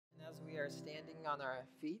are standing on our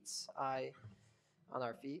feet.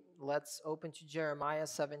 Let's open to Jeremiah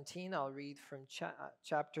 17. I'll read from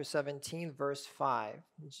chapter 17, verse 5.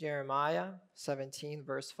 Jeremiah 17,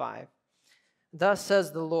 verse 5. Thus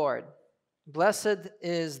says the Lord, blessed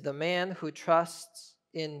is the man who trusts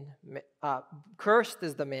in, cursed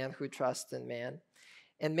is the man who trusts in man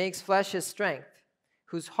and makes flesh his strength,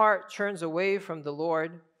 whose heart turns away from the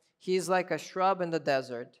Lord. He is like a shrub in the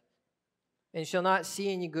desert, and shall not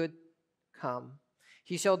see any good come.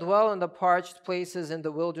 He shall dwell in the parched places in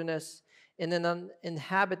the wilderness, in an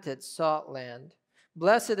uninhabited salt land.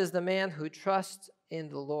 Blessed is the man who trusts in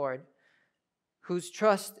the Lord, whose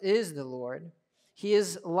trust is the Lord. He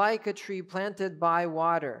is like a tree planted by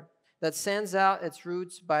water, that sends out its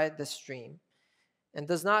roots by the stream, and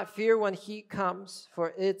does not fear when heat comes,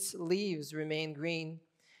 for its leaves remain green,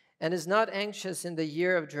 and is not anxious in the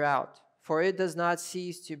year of drought, for it does not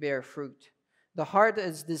cease to bear fruit. The heart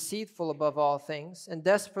is deceitful above all things, and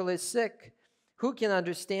desperately sick. Who can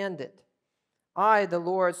understand it? I, the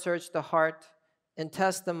Lord, search the heart and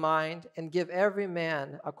test the mind, and give every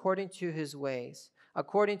man according to his ways,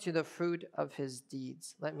 according to the fruit of his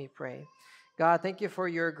deeds. Let me pray. God, thank you for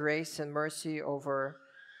your grace and mercy over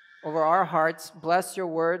our hearts. Bless your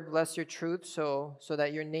word, bless your truth, so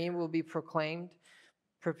that your name will be proclaimed.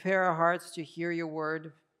 Prepare our hearts to hear your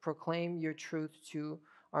word, proclaim your truth to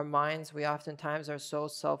our minds. We oftentimes are so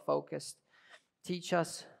self-focused. Teach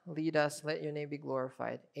us, lead us, let your name be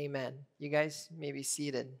glorified. Amen. You guys may be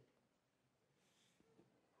seated.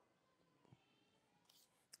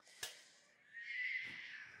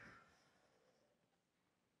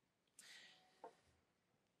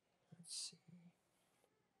 Let's see.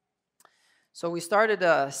 So we started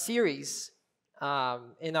a series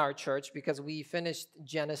in our church because we finished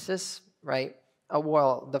Genesis, right?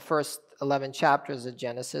 Well, the first 11 chapters of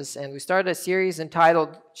Genesis, and we started a series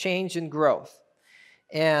entitled Change and Growth,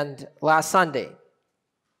 and last Sunday.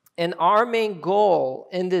 And our main goal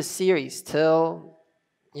in this series till,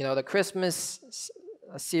 the Christmas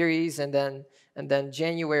series, and then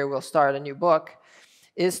January we'll start a new book,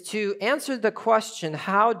 is to answer the question,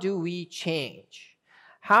 how do we change?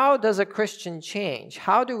 How does a Christian change?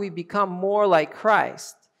 How do we become more like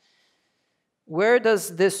Christ? Where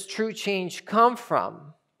does this true change come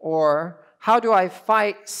from? Or how do I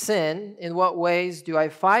fight sin? In what ways do I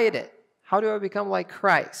fight it? How do I become like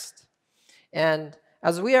Christ? And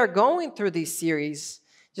as we are going through these series,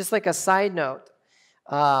 just like a side note,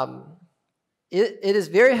 it is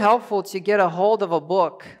very helpful to get a hold of a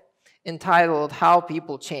book entitled How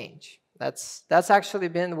People Change. That's actually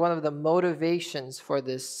been one of the motivations for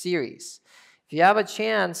this series. If you have a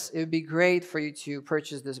chance, it would be great for you to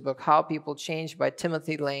purchase this book, How People Change by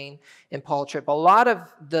Timothy Lane and Paul Tripp. A lot of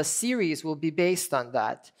the series will be based on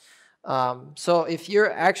that. So if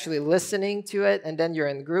you're actually listening to it and then you're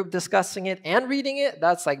in group discussing it and reading it,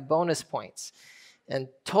 that's like bonus points. And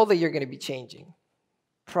totally you're going to be changing,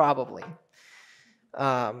 probably.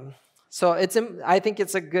 So I think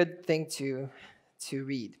it's a good thing to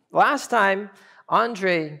read. Last time,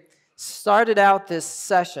 Andre started out this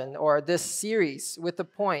session or this series with the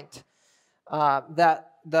point that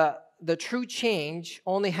the true change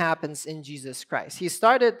only happens in Jesus Christ. He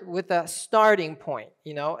started with a starting point.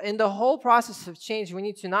 In the whole process of change, we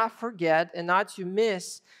need to not forget and not to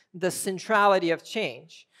miss the centrality of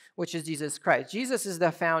change, which is Jesus Christ. Jesus is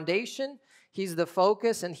the foundation, he's the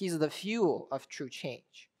focus, and he's the fuel of true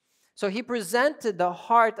change. So he presented the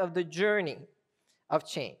heart of the journey of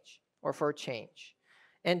change or for change.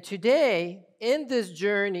 And today, in this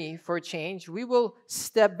journey for change, we will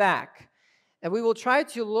step back and we will try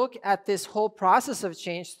to look at this whole process of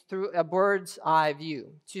change through a bird's eye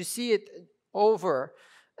view, to see it over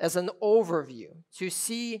as an overview, to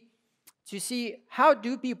see how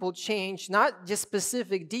do people change, not just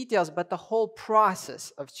specific details, but the whole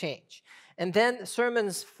process of change. And then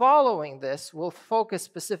sermons following this will focus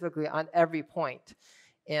specifically on every point.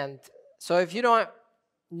 And so if you don't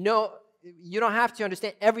know, you don't have to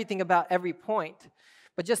understand everything about every point,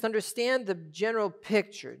 but just understand the general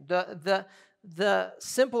picture. The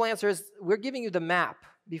simple answer is we're giving you the map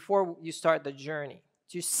before you start the journey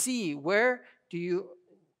to see where do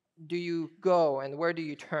you go and where do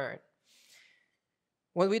you turn.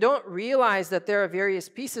 When we don't realize that there are various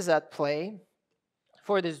pieces at play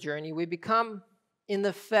for this journey, we become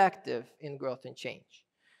ineffective in growth and change.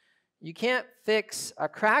 You can't fix a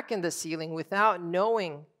crack in the ceiling without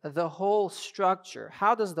knowing the whole structure.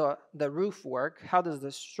 How does the roof work? How does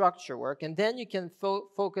the structure work? And then you can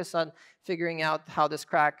focus on figuring out how to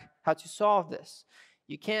solve this.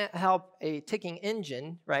 You can't help a ticking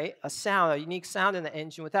engine, right? A unique sound in the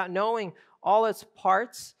engine without knowing all its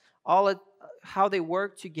parts, how they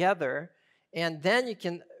work together, and then you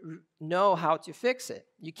can know how to fix it.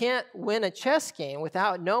 You can't win a chess game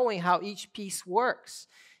without knowing how each piece works.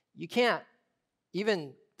 You can't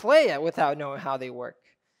even play it without knowing how they work.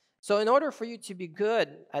 So in order for you to be good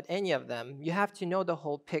at any of them, you have to know the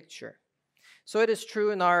whole picture. So it is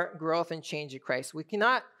true in our growth and change in Christ. We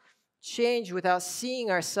cannot change without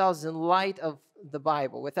seeing ourselves in light of the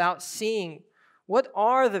Bible, without seeing what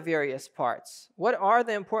are the various parts, what are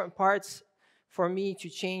the important parts for me to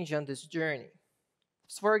change on this journey.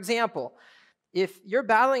 So for example, if you're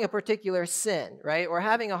battling a particular sin, right, or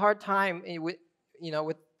having a hard time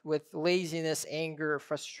with laziness, anger,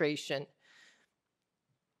 frustration,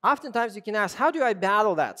 oftentimes you can ask, how do I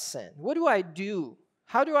battle that sin? What do I do?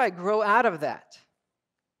 How do I grow out of that?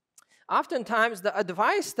 Oftentimes the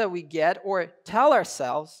advice that we get or tell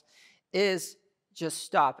ourselves is just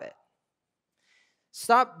stop it.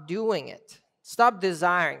 Stop doing it. Stop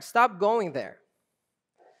desiring. Stop going there.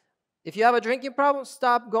 If you have a drinking problem,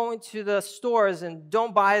 stop going to the stores and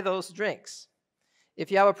don't buy those drinks.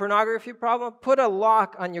 If you have a pornography problem, put a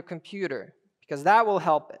lock on your computer because that will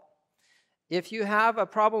help it. If you have a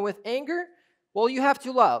problem with anger, well, you have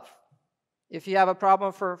to love. If you have a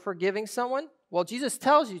problem for forgiving someone, well, Jesus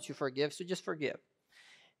tells you to forgive, so just forgive.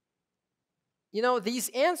 These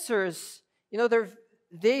answers,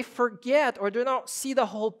 they forget or they don't see the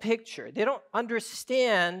whole picture. They don't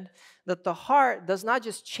understand that the heart does not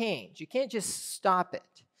just change. You can't just stop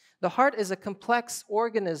it. The heart is a complex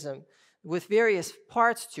organism with various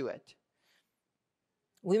parts to it.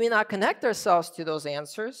 We may not connect ourselves to those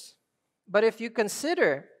answers, but if you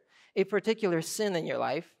consider a particular sin in your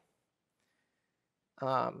life,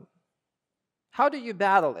 how do you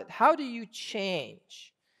battle it? How do you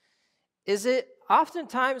change? Is it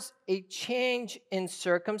oftentimes a change in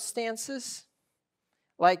circumstances?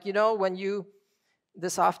 Like,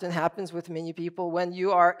 this often happens with many people, when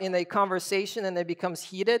you are in a conversation and it becomes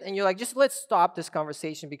heated, and you're like, just let's stop this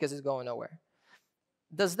conversation because it's going nowhere.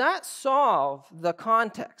 Does that solve the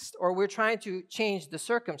context, or we're trying to change the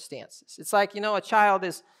circumstances? It's like, a child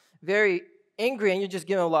is very angry and you just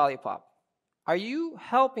give him a lollipop. Are you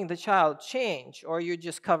helping the child change, or are you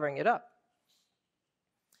just covering it up?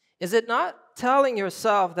 Is it not telling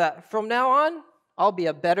yourself that from now on, I'll be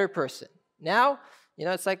a better person? Now,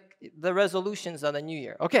 it's like the resolutions on the new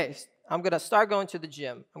year. Okay, I'm going to start going to the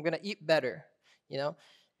gym. I'm going to eat better,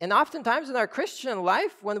 And oftentimes in our Christian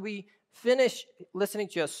life, when we finish listening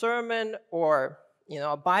to a sermon or,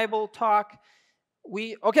 a Bible talk,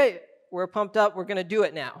 we're pumped up. We're going to do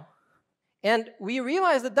it now. And we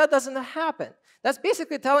realize that doesn't happen. That's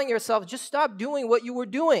basically telling yourself, just stop doing what you were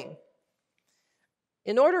doing.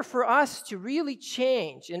 In order for us to really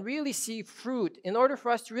change and really see fruit, in order for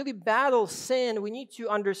us to really battle sin, we need to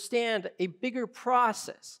understand a bigger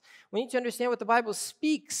process. We need to understand what the Bible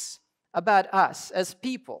speaks about us as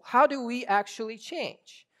people. How do we actually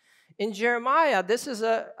change? In Jeremiah, this is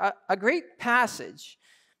a great passage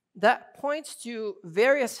that points to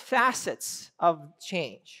various facets of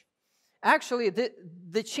change. Actually,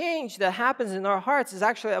 the change that happens in our hearts is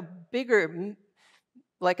actually a bigger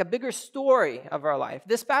story of our life.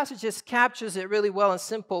 This passage just captures it really well in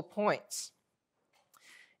simple points.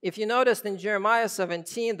 If you noticed in Jeremiah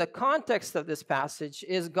 17, the context of this passage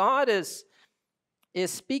is God is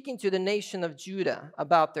speaking to the nation of Judah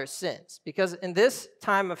about their sins. Because in this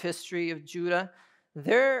time of history of Judah,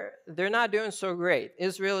 they're not doing so great.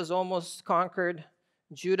 Israel is almost conquered.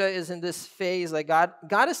 Judah is in this phase, like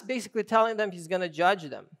God is basically telling them he's going to judge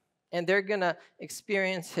them. And they're going to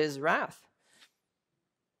experience his wrath.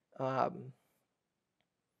 And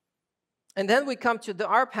then we come to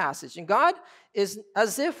our passage. And God is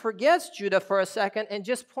as if forgets Judah for a second and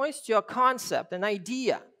just points to a concept, an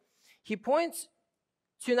idea. He points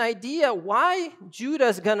to an idea why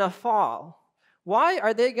Judah's going to fall. Why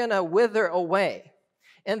are they going to wither away?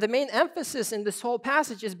 And the main emphasis in this whole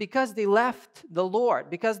passage is because they left the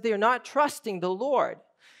Lord, because they're not trusting the Lord.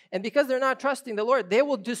 And because they're not trusting the Lord, they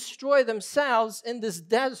will destroy themselves in this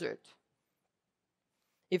desert.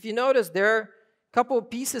 If you notice, there are a couple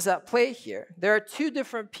of pieces at play here. There are two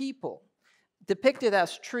different people depicted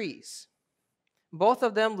as trees. Both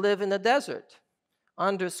of them live in the desert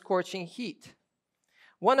under scorching heat.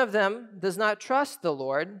 One of them does not trust the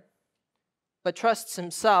Lord, but trusts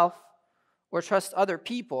himself or trusts other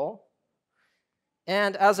people.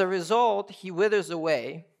 And as a result, he withers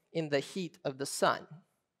away in the heat of the sun.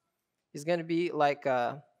 He's going to be like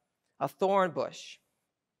a thorn bush.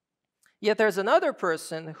 Yet there's another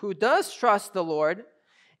person who does trust the Lord,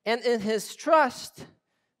 and in his trust,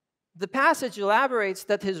 the passage elaborates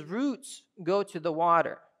that his roots go to the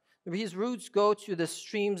water. His roots go to the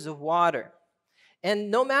streams of water.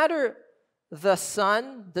 And no matter the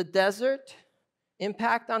sun, the desert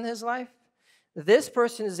impact on his life, this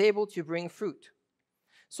person is able to bring fruit.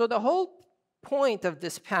 So the whole point of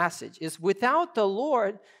this passage is without the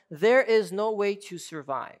Lord, there is no way to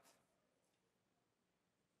survive.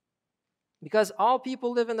 Because all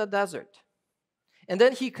people live in the desert. And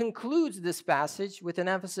then he concludes this passage with an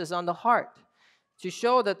emphasis on the heart to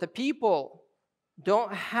show that the people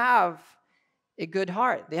don't have a good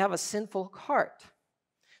heart. They have a sinful heart.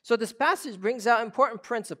 So this passage brings out important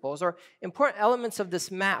principles or important elements of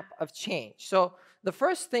this map of change. So the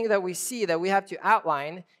first thing that we see that we have to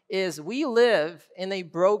outline is we live in a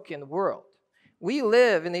broken world. We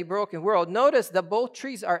live in a broken world. Notice that both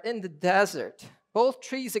trees are in the desert. Both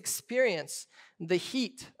trees experience the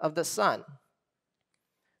heat of the sun.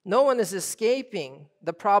 No one is escaping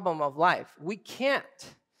the problem of life. We can't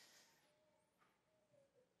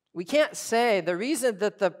say the reason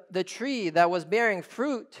that the tree that was bearing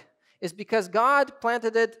fruit is because God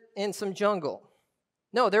planted it in some jungle.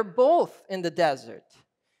 No, they're both in the desert.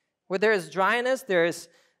 Where there is dryness, there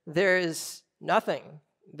is nothing.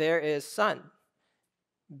 There is sun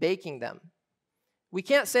baking them. We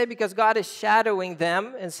can't say because God is shadowing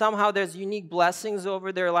them and somehow there's unique blessings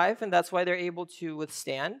over their life and that's why they're able to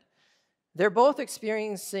withstand. They're both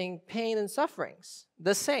experiencing pain and sufferings,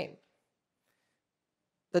 the same.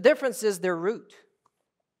 The difference is their root.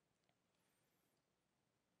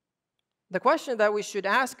 The question that we should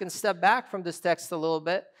ask and step back from this text a little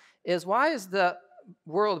bit is why is the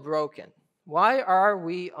world broken? Why are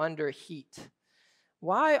we under heat?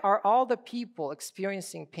 Why are all the people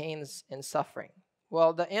experiencing pains and suffering?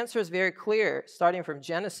 Well, the answer is very clear, starting from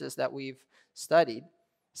Genesis that we've studied.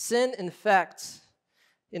 Sin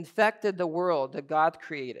infected the world that God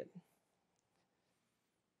created.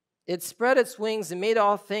 It spread its wings and made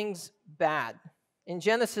all things bad. In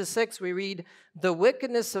Genesis 6, we read, "The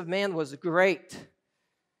wickedness of man was great,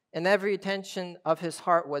 and every intention of his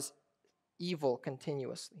heart was evil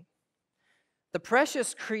continuously." The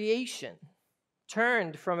precious creation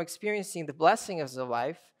turned from experiencing the blessings of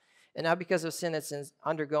life, and now because of sin, it's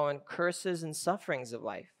undergoing curses and sufferings of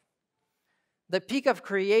life. The peak of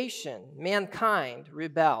creation, mankind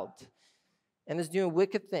rebelled and is doing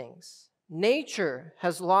wicked things. Nature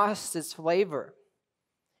has lost its flavor.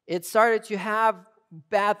 It started to have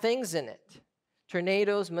bad things in it.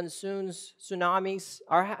 Tornadoes, monsoons, tsunamis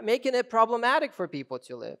are making it problematic for people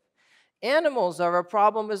to live. Animals are a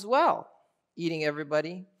problem as well, eating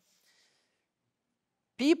everybody.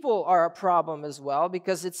 People are a problem as well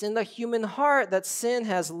because it's in the human heart that sin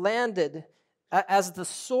has landed as the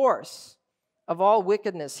source of all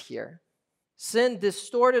wickedness here. Sin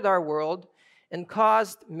distorted our world and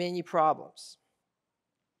caused many problems.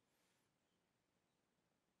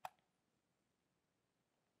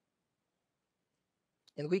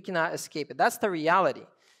 And we cannot escape it. That's the reality.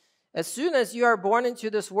 As soon as you are born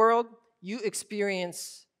into this world, you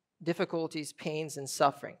experience difficulties, pains, and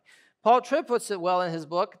suffering. Paul Tripp puts it well in his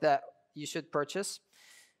book that you should purchase.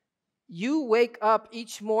 You wake up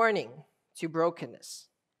each morning to brokenness.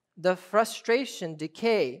 The frustration,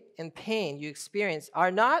 decay, and pain you experience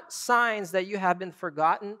are not signs that you have been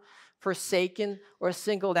forgotten, forsaken, or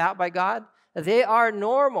singled out by God. They are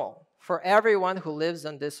normal for everyone who lives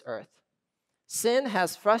on this earth. Sin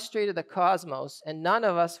has frustrated the cosmos, and none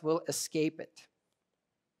of us will escape it.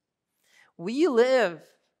 We live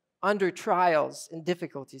under trials and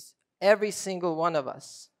difficulties, every single one of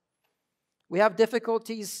us. We have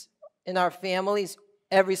difficulties in our families,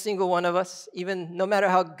 every single one of us. Even no matter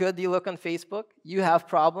how good you look on Facebook, you have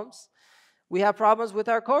problems. We have problems with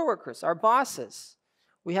our coworkers, our bosses.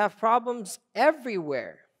 We have problems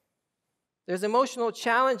everywhere. There's emotional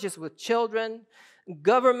challenges with children,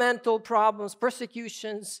 governmental problems,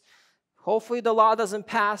 persecutions. Hopefully the law doesn't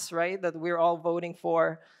pass, right, that we're all voting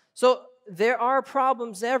for. So there are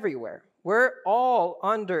problems everywhere. We're all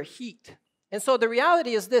under heat. And so the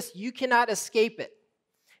reality is this: you cannot escape it.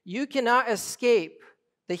 You cannot escape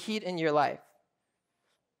the heat in your life.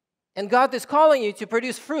 And God is calling you to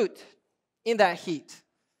produce fruit in that heat,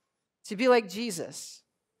 to be like Jesus.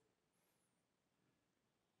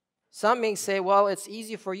 Some may say, well, it's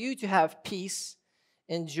easy for you to have peace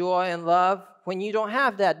and joy and love when you don't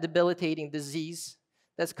have that debilitating disease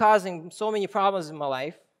that's causing so many problems in my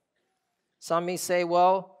life. Some may say,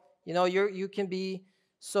 well, you know, you can be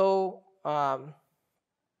so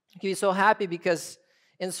happy because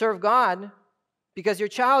and serve God because your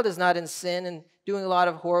child is not in sin and doing a lot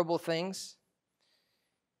of horrible things.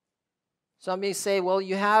 Some may say, well,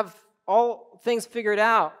 you have all things figured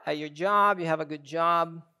out at your job, you have a good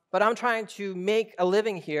job, but I'm trying to make a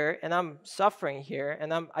living here, and I'm suffering here,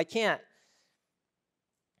 and I can't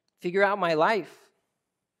figure out my life.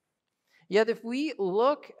 Yet if we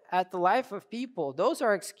look at the life of people, those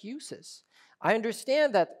are excuses. I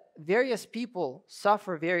understand that various people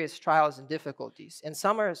suffer various trials and difficulties, and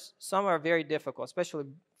some are very difficult, especially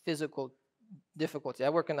physical difficulty. I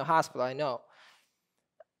work in the hospital, I know.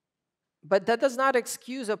 But that does not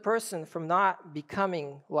excuse a person from not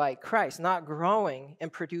becoming like Christ, not growing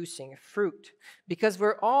and producing fruit, because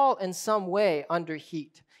we're all in some way under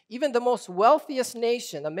heat. Even the most wealthiest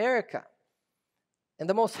nation, America, and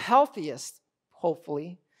the most healthiest,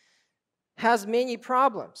 hopefully, has many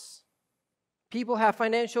problems. People have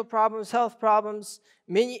financial problems, health problems,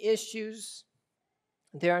 many issues.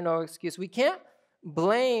 There are no excuses. We can't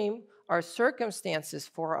blame our circumstances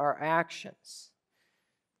for our actions,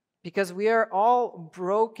 because we are all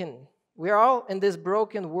broken. We are all in this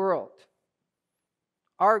broken world.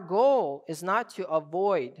 Our goal is not to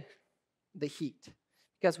avoid the heat,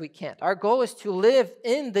 because we can't. Our goal is to live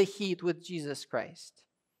in the heat with Jesus Christ,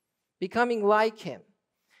 becoming like Him,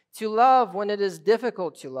 to love when it is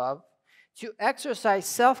difficult to love, to exercise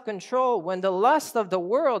self-control when the lust of the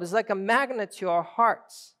world is like a magnet to our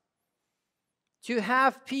hearts, to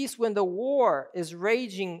have peace when the war is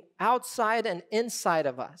raging outside and inside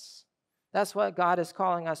of us. That's what God is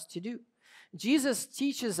calling us to do. Jesus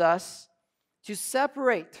teaches us to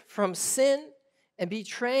separate from sin and be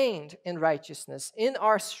trained in righteousness in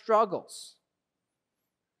our struggles.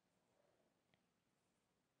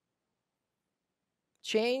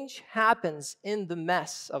 Change happens in the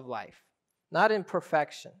mess of life, not in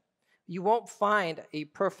perfection. You won't find a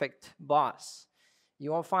perfect boss.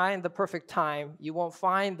 You won't find the perfect time. You won't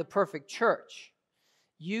find the perfect church.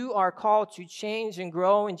 You are called to change and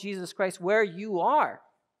grow in Jesus Christ where you are.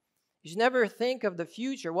 You should never think of the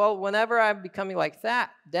future. Well, whenever I'm becoming like that,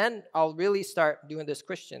 then I'll really start doing this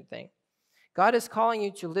Christian thing. God is calling you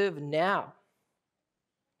to live now.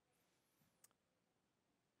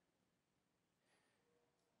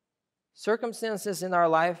 Circumstances in our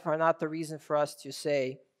life are not the reason for us to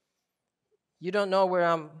say, you don't know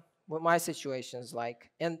what my situation is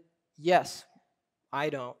like. And yes, I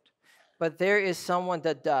don't. But there is someone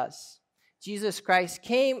that does. Jesus Christ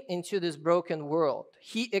came into this broken world.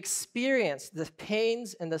 He experienced the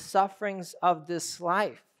pains and the sufferings of this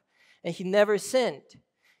life. And He never sinned.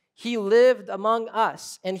 He lived among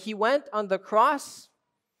us. And He went on the cross,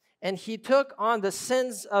 and He took on the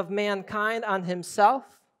sins of mankind on Himself.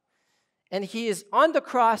 And He is on the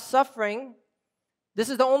cross suffering. This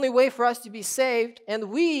is the only way for us to be saved. And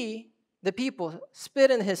we, the people, spit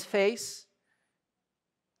in His face,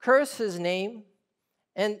 curse His name.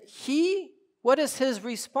 And what is His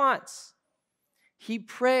response? He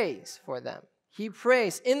prays for them. He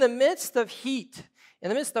prays. In the midst of heat, in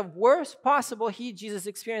the midst of worst possible heat Jesus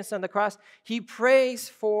experienced on the cross, He prays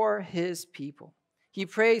for His people. He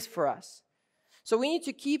prays for us. So we need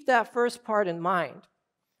to keep that first part in mind,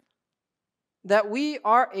 that we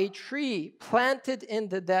are a tree planted in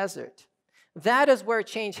the desert. That is where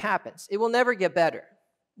change happens. It will never get better.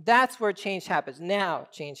 That's where change happens. Now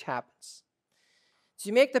change happens.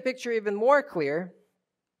 To make the picture even more clear,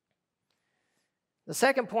 the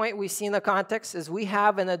second point we see in the context is we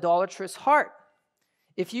have an idolatrous heart.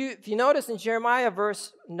 If you notice in Jeremiah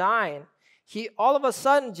verse 9, he all of a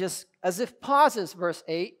sudden just as if pauses verse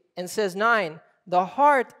 8 and says 9, the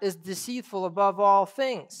heart is deceitful above all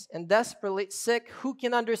things and desperately sick. Who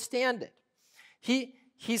can understand it?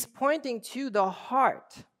 He's pointing to the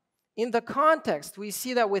heart. In the context, we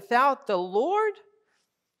see that without the Lord,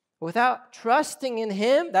 without trusting in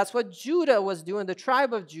Him, that's what Judah was doing, the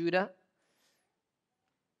tribe of Judah.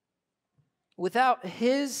 Without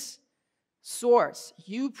His source,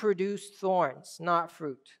 you produce thorns, not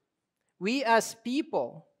fruit. We as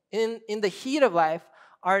people, in the heat of life,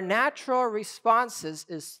 our natural responses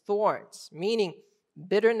is thorns, meaning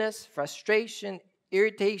bitterness, frustration,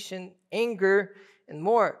 irritation, anger, and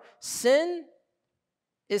more. Sin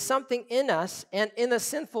is something in us, and in a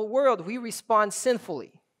sinful world, we respond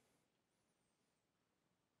sinfully.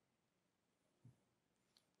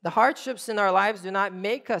 The hardships in our lives do not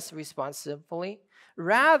make us respond sinfully.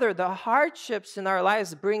 Rather, the hardships in our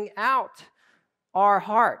lives bring out our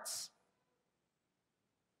hearts,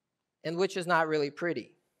 and which is not really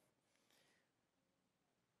pretty.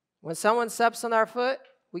 When someone steps on our foot,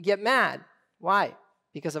 we get mad. Why?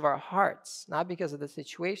 Because of our hearts, not because of the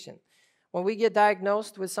situation. When we get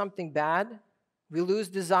diagnosed with something bad, we lose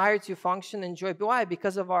desire to function and joy. Why?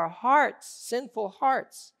 Because of our hearts, sinful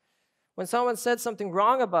hearts. When someone said something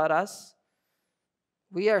wrong about us,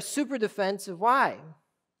 we are super defensive. Why?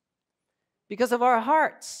 Because of our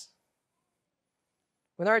hearts.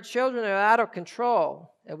 When our children are out of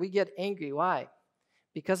control and we get angry, why?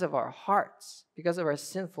 Because of our hearts, because of our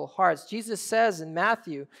sinful hearts. Jesus says in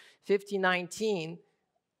Matthew 15:19,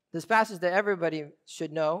 this passage that everybody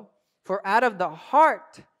should know, for out of the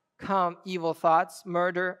heart come evil thoughts,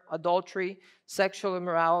 murder, adultery, sexual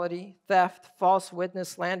immorality, theft, false witness,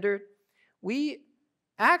 slander. We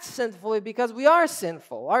act sinfully because we are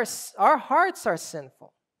sinful. Our hearts are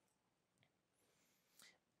sinful.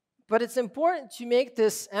 But it's important to make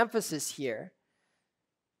this emphasis here.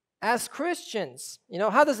 As Christians,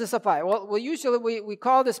 how does this apply? Well, usually we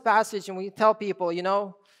call this passage and we tell people, you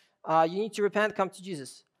need to repent, come to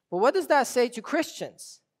Jesus. But what does that say to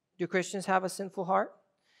Christians? Do Christians have a sinful heart?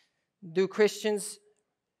 Do Christians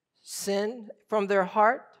sin from their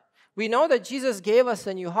heart? We know that Jesus gave us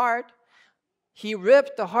a new heart. He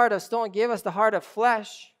ripped the heart of stone, gave us the heart of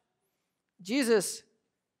flesh.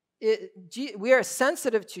 We are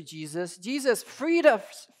sensitive to Jesus. Jesus freed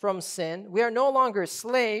us from sin. We are no longer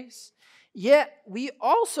slaves. Yet we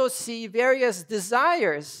also see various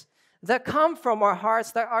desires that come from our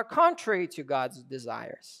hearts that are contrary to God's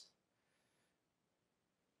desires.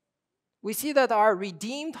 We see that our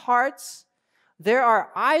redeemed hearts, there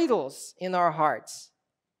are idols in our hearts.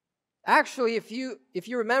 Actually, if you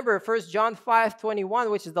remember 1 John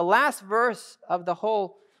 5:21, which is the last verse of the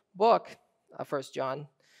whole book of 1 John,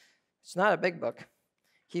 it's not a big book.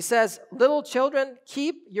 He says, little children,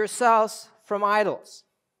 keep yourselves from idols.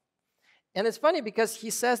 And it's funny because he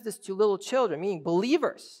says this to little children, meaning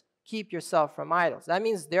believers, keep yourself from idols. That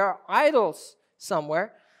means there are idols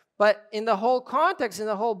somewhere. But in the whole context, in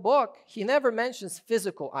the whole book, he never mentions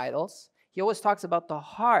physical idols. He always talks about the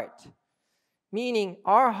heart, meaning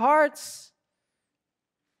our hearts,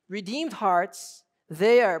 redeemed hearts,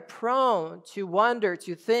 they are prone to wander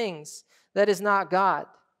to things that is not God,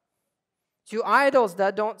 to idols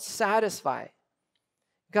that don't satisfy.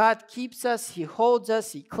 God keeps us, He holds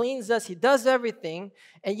us, He cleans us, He does everything,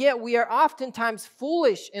 and yet we are oftentimes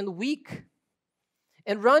foolish and weak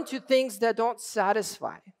and run to things that don't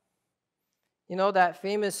satisfy. You know that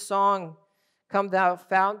famous song, Come Thou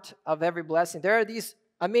Fount of Every Blessing. There are these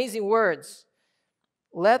amazing words.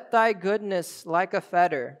 Let thy goodness like a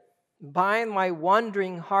fetter bind my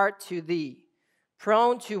wandering heart to thee.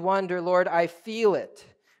 Prone to wander, Lord, I feel it.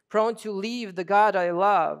 Prone to leave the God I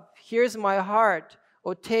love. Here's my heart,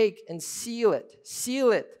 O take and seal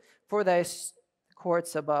it for thy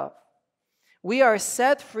courts above. We are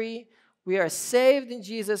set free. We are saved in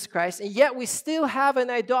Jesus Christ, and yet we still have an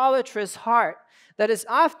idolatrous heart that is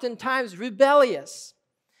oftentimes rebellious,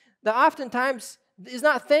 that oftentimes is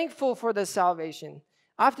not thankful for the salvation,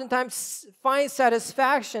 oftentimes finds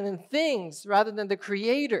satisfaction in things rather than the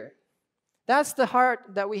Creator. That's the heart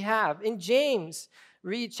that we have. In James,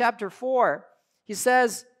 read chapter 4, he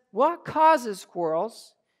says, what causes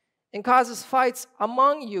quarrels and causes fights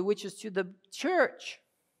among you, which is to the church?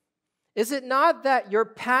 Is it not that your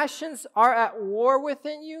passions are at war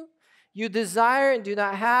within you? You desire and do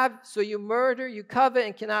not have, so you murder. You covet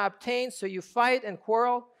and cannot obtain, so you fight and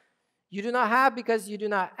quarrel. You do not have because you do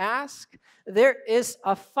not ask. There is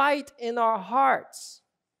a fight in our hearts.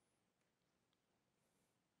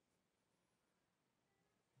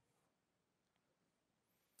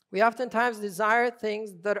 We oftentimes desire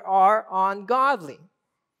things that are ungodly.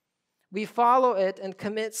 We follow it and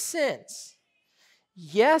commit sins.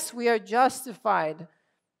 Yes, we are justified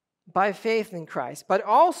by faith in Christ, but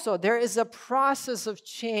also there is a process of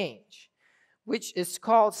change, which is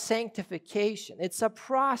called sanctification. It's a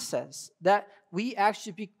process that we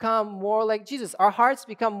actually become more like Jesus. Our hearts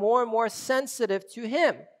become more and more sensitive to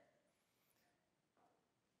Him.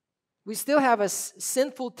 We still have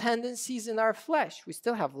sinful tendencies in our flesh. We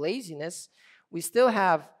still have laziness. We still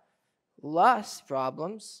have lust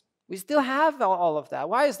problems. We still have all of that.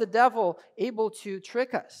 Why is the devil able to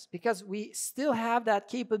trick us? Because we still have that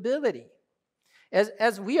capability.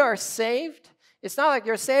 As we are saved, it's not like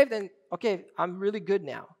you're saved and, okay, I'm really good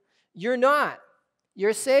now. You're not.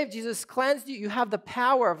 You're saved. Jesus cleansed you. You have the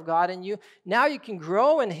power of God in you. Now you can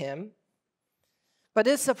grow in Him. But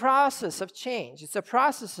it's a process of change. It's a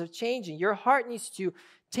process of changing. Your heart needs to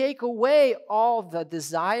take away all the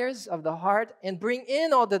desires of the heart and bring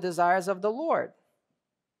in all the desires of the Lord.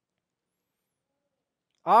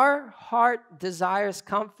 Our heart desires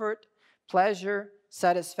comfort, pleasure,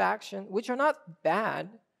 satisfaction, which are not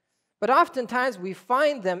bad, but oftentimes we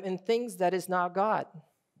find them in things that is not God.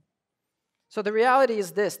 So the reality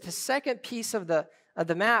is this. The second piece of the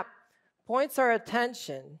map points our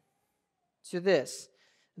attention to this.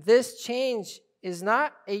 This change is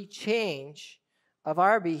not a change of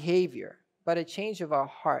our behavior, but a change of our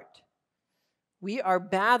heart. We are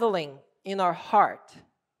battling in our heart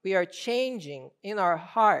We are changing in our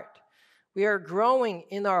heart. We are growing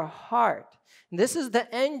in our heart. And this is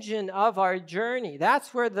the engine of our journey.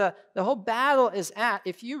 That's where the whole battle is at.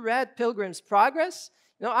 If you read Pilgrim's Progress,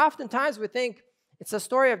 oftentimes we think it's a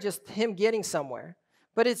story of just him getting somewhere.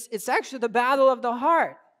 But it's actually the battle of the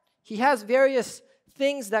heart. He has various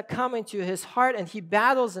things that come into his heart, and he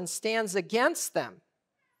battles and stands against them.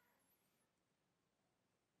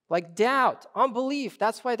 Like doubt, unbelief.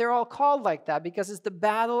 That's why they're all called like that, because it's the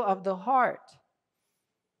battle of the heart.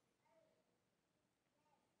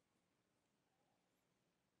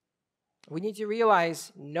 We need to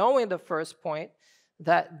realize, knowing the first point,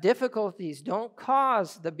 that difficulties don't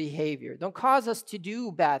cause the behavior, don't cause us to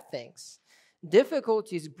do bad things.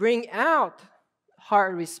 Difficulties bring out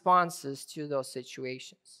hard responses to those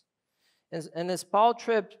situations. And as Paul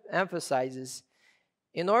Tripp emphasizes,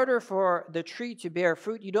 in order for the tree to bear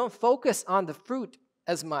fruit, you don't focus on the fruit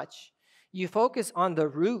as much. You focus on the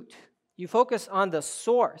root. You focus on the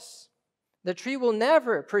source. The tree will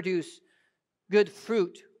never produce good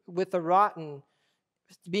fruit with the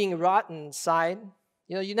being rotten side.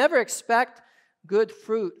 You never expect good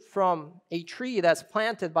fruit from a tree that's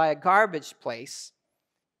planted by a garbage place.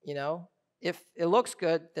 If it looks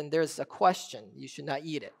good, then there's a question. You should not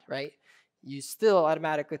eat it, right? You still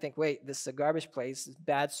automatically think, wait, this is a garbage place, it's a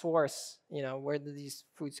bad source. Where do these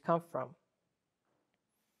foods come from?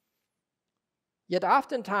 Yet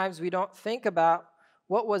oftentimes we don't think about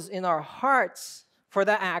what was in our hearts for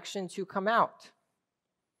that action to come out.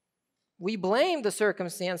 We blame the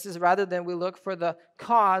circumstances rather than we look for the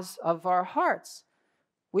cause of our hearts.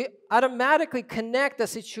 We automatically connect the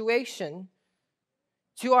situation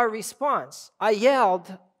to our response. I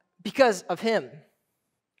yelled because of him.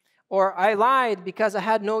 Or I lied because I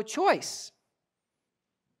had no choice.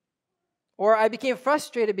 Or I became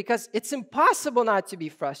frustrated because it's impossible not to be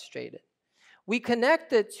frustrated. We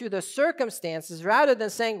connect it to the circumstances rather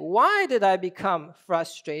than saying, why did I become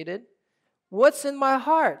frustrated? What's in my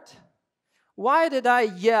heart? Why did I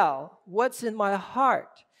yell? What's in my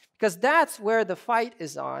heart? Because that's where the fight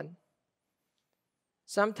is on.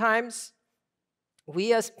 Sometimes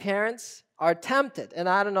we as parents are tempted, and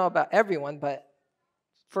I don't know about everyone, but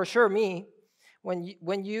for sure me, when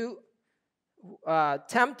you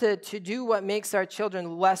tempted to do what makes our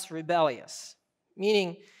children less rebellious,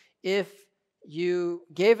 meaning if you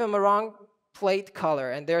gave them a wrong plate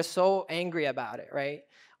color and they're so angry about it, right?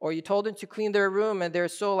 Or you told them to clean their room and they're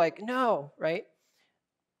so like, no, right?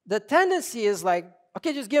 The tendency is like,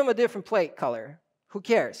 okay, just give him a different plate color. Who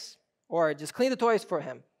cares? Or just clean the toys for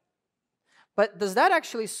him. But does that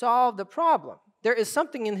actually solve the problem? There is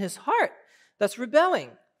something in his heart that's rebelling,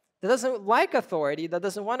 that doesn't like authority, that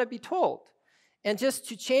doesn't want to be told. And just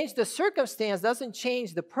to change the circumstance doesn't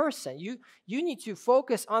change the person. You need to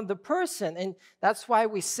focus on the person. And that's why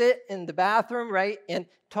we sit in the bathroom, right, and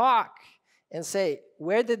talk and say,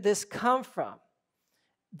 where did this come from?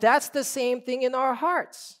 That's the same thing in our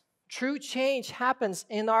hearts. True change happens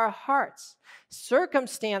in our hearts.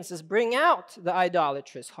 Circumstances bring out the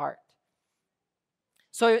idolatrous heart.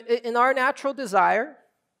 So in our natural desire,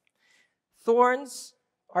 thorns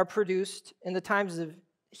are produced in the times of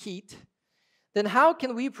heat. Then how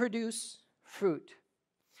can we produce fruit?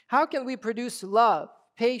 How can we produce love,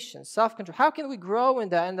 patience, self-control? How can we grow in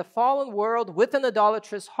the fallen world with an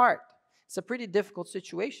idolatrous heart? It's a pretty difficult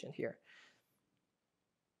situation here.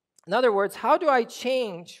 In other words, how do I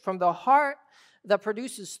change from the heart that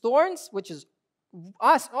produces thorns, which is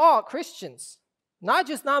us all Christians, not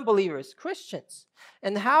just non-believers, Christians,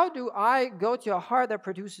 and how do I go to a heart that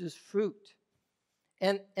produces fruit?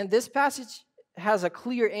 And this passage has a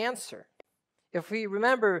clear answer. If we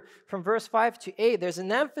remember from verse 5 to 8, there's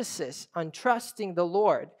an emphasis on trusting the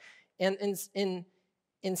Lord. And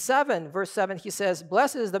in 7, verse 7, he says,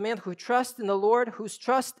 blessed is the man who trusts in the Lord, whose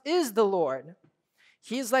trust is the Lord.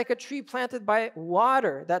 He is like a tree planted by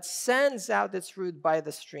water that sends out its root by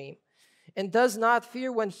the stream and does not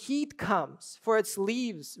fear when heat comes, for its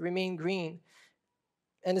leaves remain green,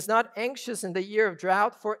 and is not anxious in the year of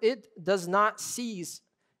drought, for it does not cease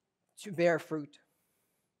to bear fruit.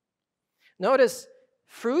 Notice,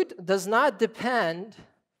 fruit does not depend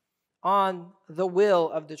on the will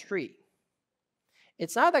of the tree.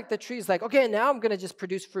 It's not like the tree is like, okay, now I'm going to just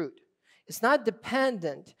produce fruit. It's not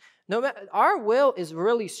dependent. No matter, our will is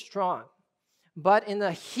really strong, but in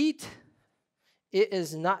the heat, it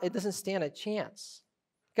doesn't stand a chance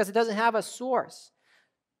because it doesn't have a source.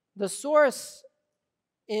 The source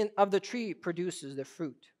of the tree produces the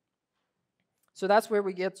fruit. So that's where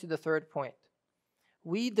we get to the third point.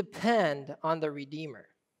 We depend on the Redeemer.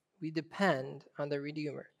 We depend on the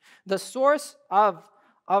Redeemer. The source of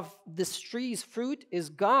of this tree's fruit is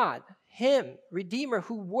God, Him, Redeemer,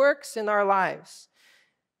 who works in our lives.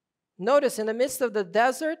 Notice, in the midst of the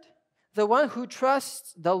desert, the one who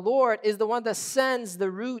trusts the Lord is the one that sends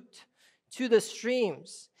the root to the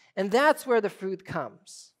streams. And that's where the fruit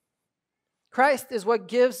comes. Christ is what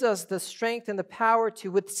gives us the strength and the power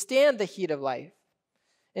to withstand the heat of life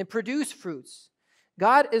and produce fruits.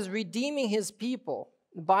 God is redeeming His people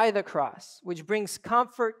by the cross, which brings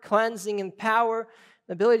comfort, cleansing, and power,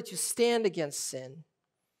 the ability to stand against sin.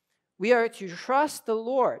 We are to trust the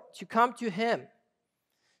Lord, to come to Him,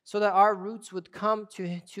 so that our roots would come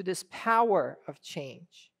to this power of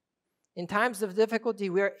change. In times of difficulty,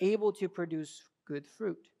 we are able to produce good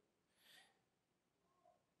fruit.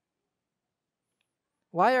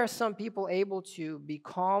 Why are some people able to be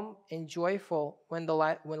calm and joyful when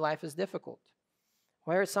life is difficult?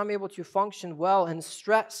 Why are some able to function well in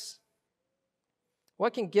stress?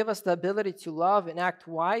 What can give us the ability to love and act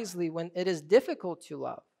wisely when it is difficult to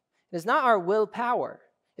love? It is not our willpower.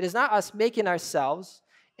 It is not us making ourselves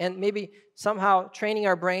and maybe somehow training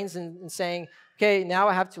our brains and saying, okay, now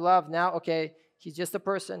I have to love. Now, okay, he's just a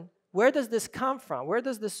person. Where does this come from? Where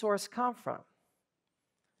does the source come from?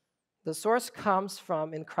 The source comes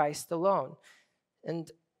from in Christ alone. And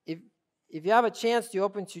if you have a chance to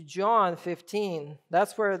open to John 15,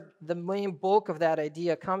 that's where the main bulk of that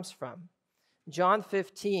idea comes from. John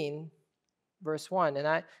 15, verse 1. And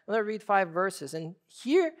I'm going to read 5 verses. And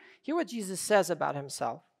hear what Jesus says about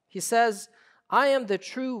Himself. He says, I am the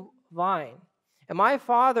true vine, and my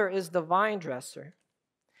Father is the vine dresser.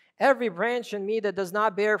 Every branch in me that does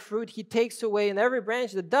not bear fruit, He takes away, and every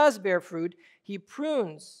branch that does bear fruit, He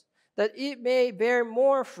prunes, that it may bear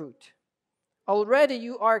more fruit. Already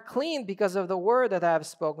you are clean because of the word that I have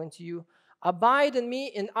spoken to you. Abide in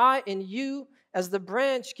me, and I in you, as the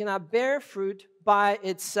branch cannot bear fruit by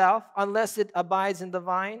itself unless it abides in the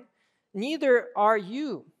vine. Neither are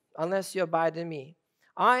you unless you abide in me.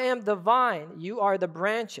 I am the vine, you are the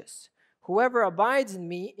branches. Whoever abides in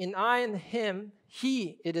me, and I in him,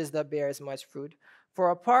 he it is that bears much fruit.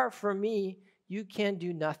 For apart from me, you can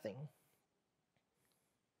do nothing.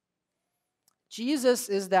 Jesus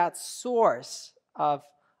is that source of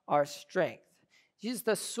our strength. Jesus is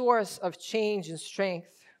the source of change and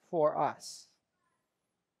strength for us.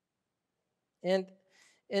 And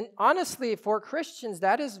honestly, for Christians,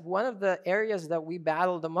 that is one of the areas that we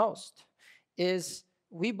battle the most, is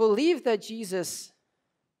we believe that Jesus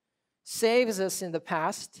saves us in the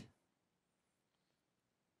past,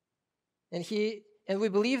 and we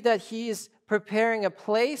believe that He is preparing a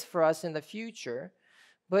place for us in the future,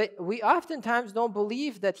 but we oftentimes don't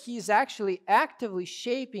believe that He's actually actively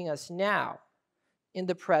shaping us now in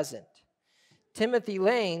the present. Timothy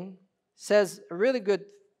Lane says a really good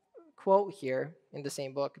quote here in the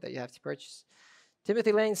same book that you have to purchase.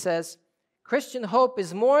 Timothy Lane says, Christian hope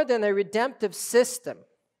is more than a redemptive system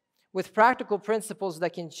with practical principles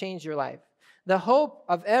that can change your life. The hope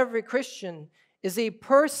of every Christian is a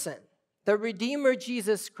person, the Redeemer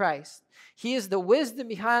Jesus Christ. He is the wisdom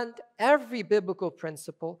behind every biblical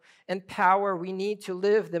principle and power we need to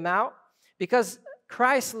live them out, because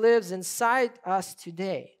Christ lives inside us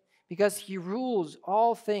today, because He rules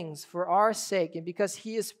all things for our sake, and because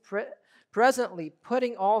He is presently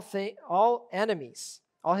putting all His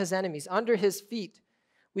enemies under His feet.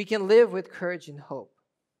 We can live with courage and hope.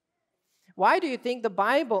 Why do you think the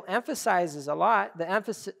Bible emphasizes a lot the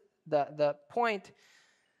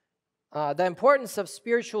importance of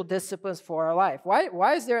spiritual disciplines for our life?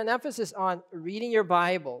 Why is there an emphasis on reading your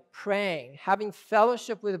Bible, praying, having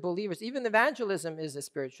fellowship with believers? Even evangelism is a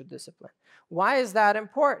spiritual discipline. Why is that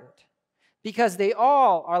important? Because they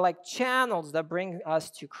all are like channels that bring us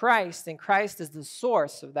to Christ, and Christ is the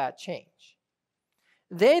source of that change.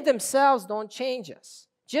 They themselves don't change us.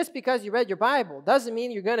 Just because you read your Bible doesn't mean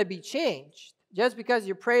you're going to be changed. Just because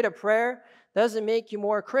you prayed a prayer doesn't make you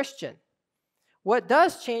more Christian. What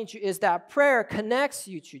does change you is that prayer connects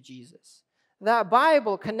you to Jesus. That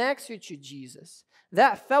Bible connects you to Jesus.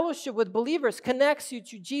 That fellowship with believers connects you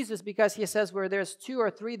to Jesus, because He says where there's 2 or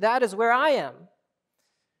 3, that is where I am.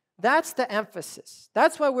 That's the emphasis.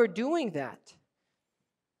 That's why we're doing that.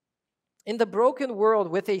 In the broken world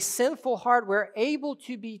with a sinful heart, we're able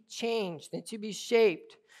to be changed and to be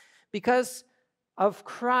shaped because of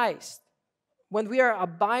Christ. When we are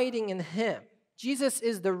abiding in Him, Jesus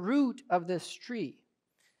is the root of this tree.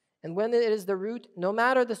 And when it is the root, no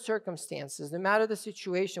matter the circumstances, no matter the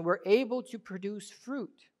situation, we're able to produce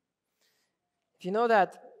fruit. If you know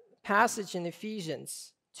that passage in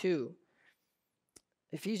Ephesians 2,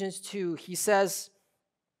 he says,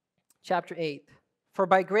 chapter 8, for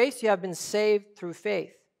by grace you have been saved through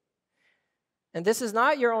faith. And this is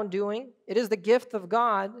not your own doing. It is the gift of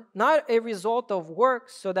God, not a result of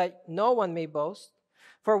works, so that no one may boast.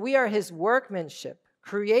 For we are his workmanship,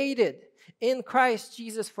 created in Christ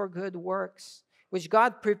Jesus for good works, which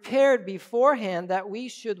God prepared beforehand that we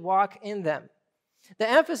should walk in them. The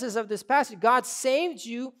emphasis of this passage, God saved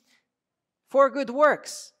you for good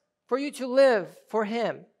works, for you to live for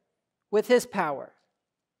him with his power,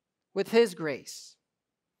 with his grace.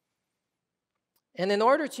 And in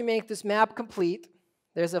order to make this map complete,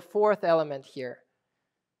 there's a fourth element here.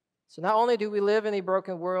 So not only do we live in a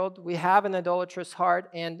broken world, we have an idolatrous heart,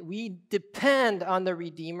 and we depend on the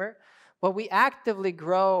Redeemer, but we actively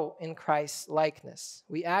grow in Christ's likeness.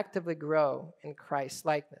 We actively grow in Christ's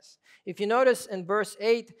likeness. If you notice in verse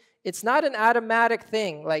 8, it's not an automatic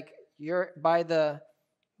thing, like you're by the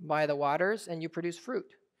waters and you produce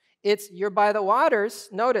fruit. It's you're by the waters.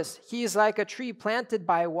 Notice, he's like a tree planted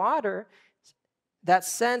by water that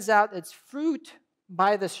sends out its fruit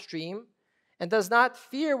by the stream and does not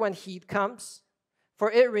fear when heat comes,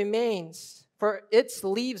 for its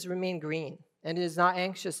leaves remain green, and it is not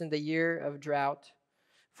anxious in the year of drought,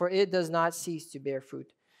 for it does not cease to bear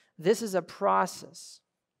fruit. This is a process.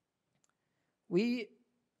 When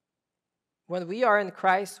we are in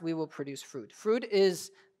Christ, we will produce fruit. Fruit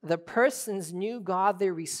is the person's new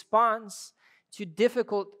godly response to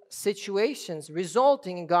difficult situations,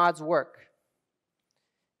 resulting in God's work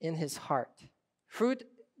in his heart. Fruit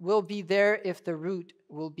will be there if the root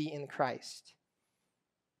will be in Christ.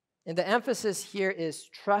 And the emphasis here is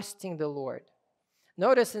trusting the Lord.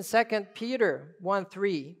 Notice in 2 Peter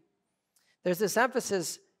 1:3, there's this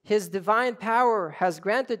emphasis, his divine power has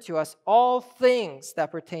granted to us all things that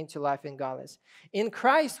pertain to life and godliness. In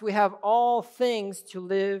Christ, we have all things to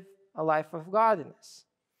live a life of godliness.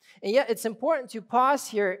 And yet, it's important to pause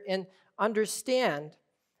here and understand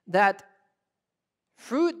that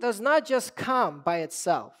fruit does not just come by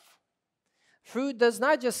itself. Fruit does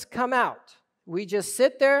not just come out. We just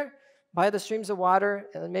sit there by the streams of water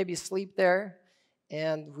and maybe sleep there,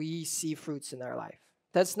 and we see fruits in our life.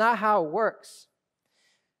 That's not how it works.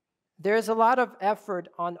 There's a lot of effort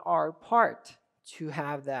on our part to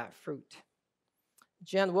have that fruit.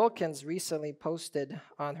 Jen Wilkins recently posted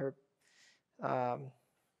on her,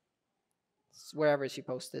 wherever she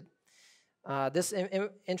posted, this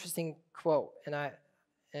interesting quote,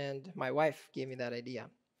 and my wife gave me that idea.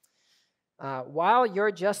 While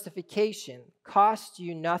your justification costs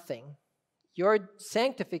you nothing, your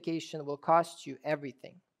sanctification will cost you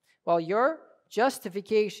everything. While your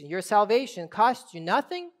justification, your salvation costs you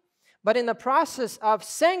nothing, but in the process of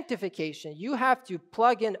sanctification, you have to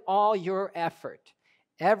plug in all your effort,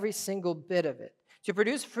 every single bit of it. To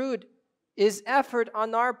produce fruit is effort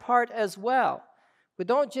on our part as well. We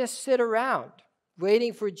don't just sit around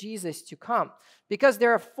waiting for Jesus to come, because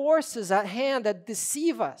there are forces at hand that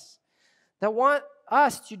deceive us, that want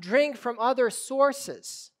us to drink from other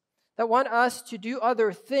sources, that want us to do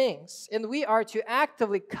other things, and we are to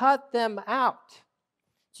actively cut them out,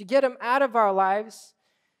 to get them out of our lives,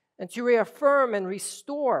 and to reaffirm and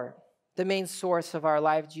restore the main source of our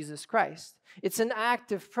life, Jesus Christ. It's an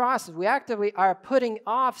active process. We actively are putting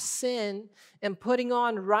off sin and putting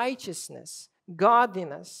on righteousness,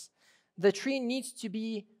 godliness. The tree needs to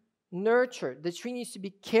be nurtured. The tree needs to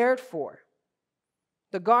be cared for.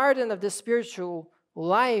 The garden of the spiritual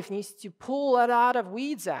life needs to pull a lot of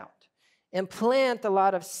weeds out and plant a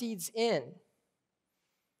lot of seeds in.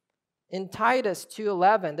 In Titus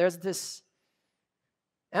 2:11, there's this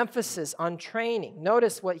emphasis on training.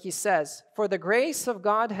 Notice what he says. For the grace of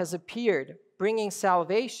God has appeared, bringing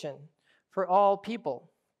salvation for all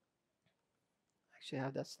people. Actually, I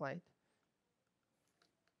have that slide.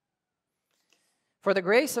 For the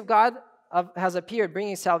grace of God has appeared,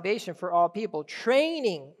 bringing salvation for all people,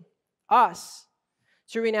 training us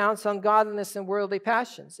to renounce ungodliness and worldly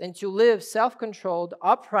passions, and to live self-controlled,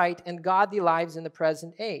 upright, and godly lives in the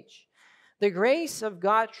present age. The grace of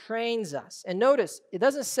God trains us. And notice, it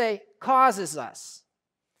doesn't say causes us.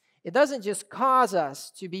 It doesn't just cause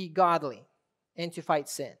us to be godly and to fight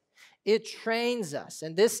sin. It trains us.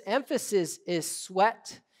 And this emphasis is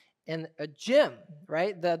sweat and a gym,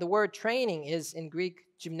 right? The word training is in Greek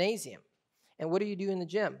gymnasium. And what do you do in the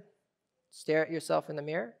gym? Stare at yourself in the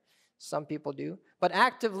mirror? Some people do. But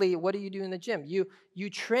actively, what do you do in the gym? You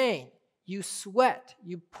train. You sweat,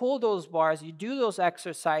 you pull those bars, you do those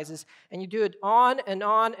exercises, and you do it on and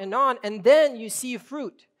on and on, and then you see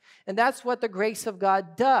fruit. And that's what the grace of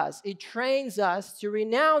God does. It trains us to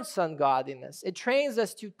renounce ungodliness. It trains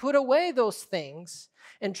us to put away those things,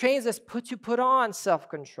 and trains us to put on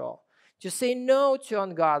self-control, to say no to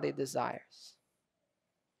ungodly desires.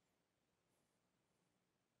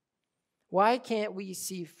 Why can't we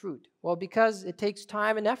see fruit? Well, because it takes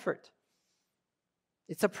time and effort.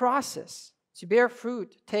 It's a process. To bear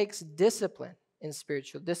fruit takes discipline in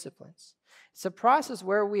spiritual disciplines. It's a process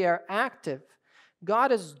where we are active.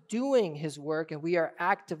 God is doing his work, and we are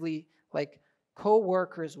actively like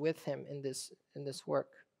co-workers with him in this work.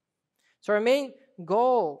 So our main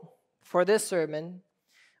goal for this sermon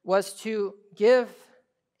was to give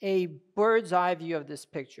a bird's eye view of this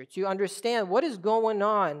picture, to understand what is going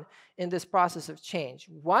on in this process of change.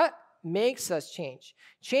 What makes us change?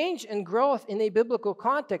 Change and growth in a biblical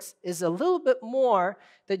context is a little bit more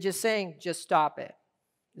than just saying, just stop it.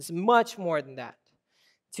 It's much more than that.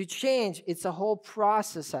 To change, it's a whole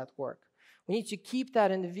process at work. We need to keep that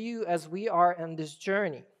in view as we are on this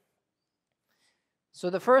journey. So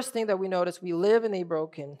the first thing that we notice, we live in a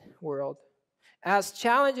broken world. As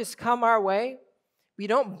challenges come our way, we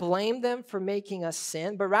don't blame them for making us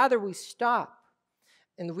sin, but rather we stop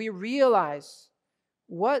and we realize,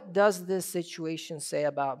 what does this situation say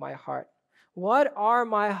about my heart? What are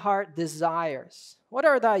my heart desires? What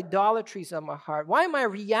are the idolatries of my heart? Why am I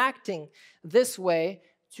reacting this way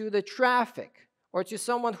to the traffic or to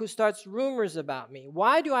someone who starts rumors about me?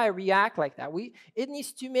 Why do I react like that? It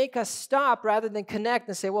needs to make us stop rather than connect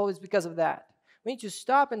and say, well, it's because of that. We need to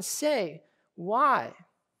stop and say, why?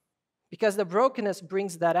 Because the brokenness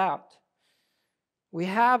brings that out. We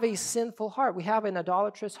have a sinful heart. We have an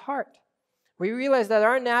idolatrous heart. We realize that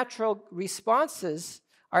our natural responses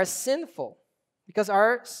are sinful because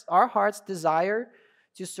our hearts desire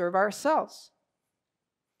to serve ourselves.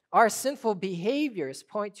 Our sinful behaviors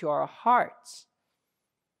point to our hearts.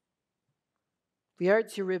 We are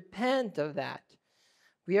to repent of that.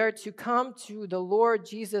 We are to come to the Lord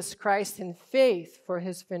Jesus Christ in faith for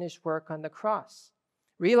his finished work on the cross,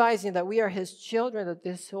 realizing that we are his children, that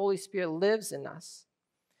this Holy Spirit lives in us.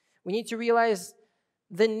 We need to realize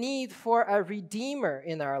the need for a redeemer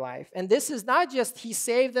in our life. And this is not just he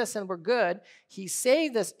saved us and we're good. He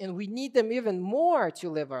saved us and we need them even more to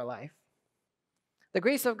live our life. The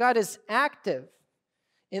grace of God is active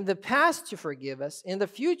in the past to forgive us, in the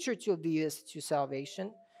future to lead us to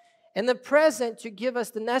salvation, in the present to give us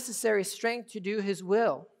the necessary strength to do his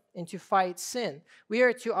will and to fight sin. We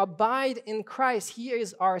are to abide in Christ. He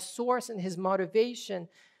is our source and his motivation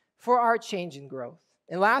for our change and growth.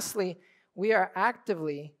 And lastly, we are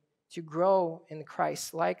actively to grow in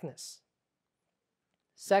Christ's likeness.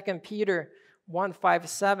 2 Peter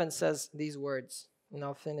 1:5-7 says these words, and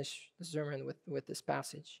I'll finish the sermon with this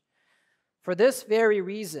passage. For this very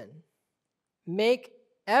reason, make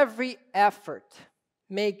every effort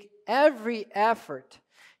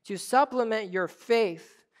to supplement your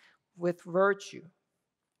faith with virtue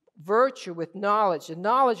with knowledge, and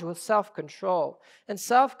knowledge with self-control, and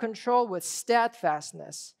self-control with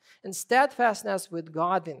steadfastness, and steadfastness with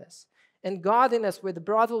godliness, and godliness with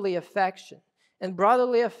brotherly affection, and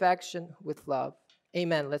brotherly affection with love.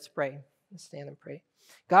 Amen. Let's pray. Let's stand and pray.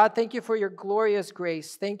 God, thank you for your glorious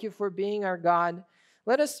grace. Thank you for being our God.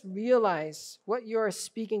 Let us realize what you are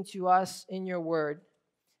speaking to us in your word,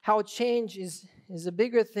 how change is a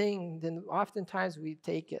bigger thing than oftentimes we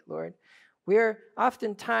take it, Lord. We are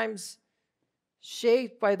oftentimes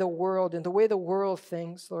shaped by the world and the way the world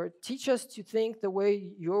thinks, Lord. Teach us to think the way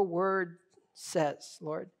your word says,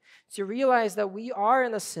 Lord. To realize that we are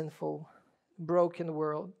in a sinful, broken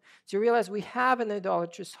world. To realize we have an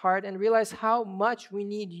idolatrous heart and realize how much we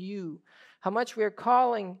need you. How much we are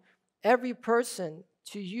calling every person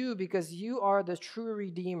to you because you are the true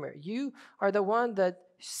Redeemer. You are the one that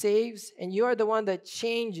saves, and you are the one that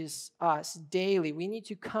changes us daily. We need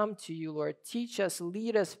to come to you, Lord. Teach us,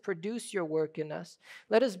 lead us, produce your work in us.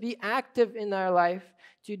 Let us be active in our life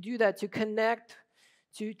to do that, to connect,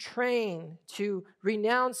 to train, to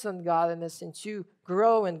renounce ungodliness, and to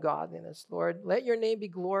grow in godliness, Lord. Let your name be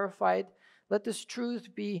glorified. Let this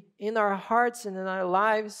truth be in our hearts and in our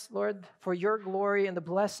lives, Lord, for your glory and the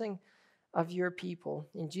blessing of your people.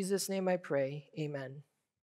 In Jesus' name I pray, amen.